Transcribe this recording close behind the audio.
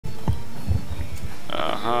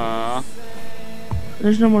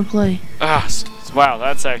There's no more clay. Ah, wow,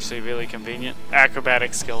 that's actually really convenient.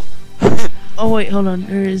 Acrobatic skill. Oh wait, hold on.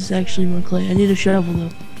 There is actually more clay. I need a shovel though.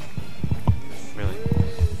 Really?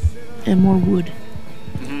 And more wood.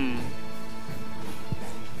 Hmm.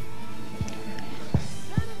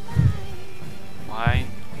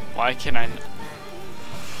 Why can I?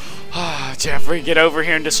 Ah, Jeffrey, get over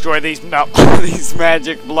here and destroy these these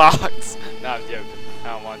magic blocks. No, I'm joking. I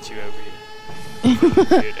don't want you over here.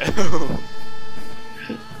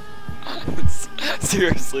 Dude.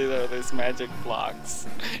 Seriously though, there's magic blocks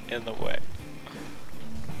in the way.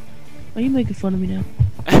 Are you making fun of me now?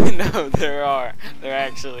 No, there are. There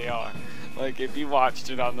actually are. Like, if you watched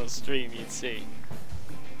it on the stream, you'd see.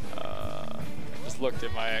 Just looked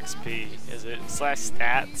at my XP. Is it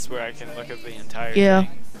 /stats where I can look at the entire Yeah.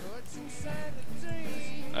 thing?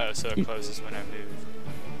 Oh, so it closes when I move.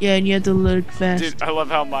 Yeah, and you have to look fast. Dude, I love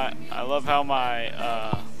how my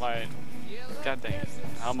god dang it,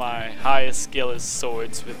 how my highest skill is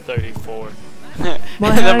swords with 34. And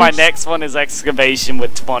then my next one is excavation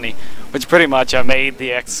with 20, which pretty much I made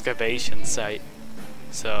the excavation site.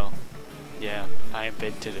 So, yeah, I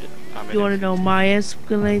invented it. You want to know my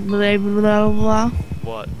excavation? Blah, blah, blah.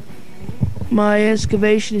 What? My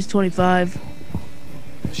excavation is 25.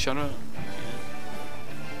 Shut up.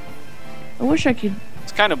 I wish I could.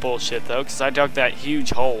 It's kind of bullshit though, because I dug that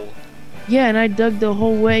huge hole. Yeah, and I dug the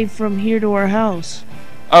whole way from here to our house.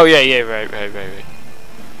 Oh yeah, right.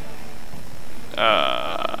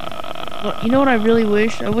 Well, you know what I really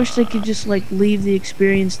wish? I wish they could just like leave the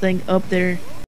experience thing up there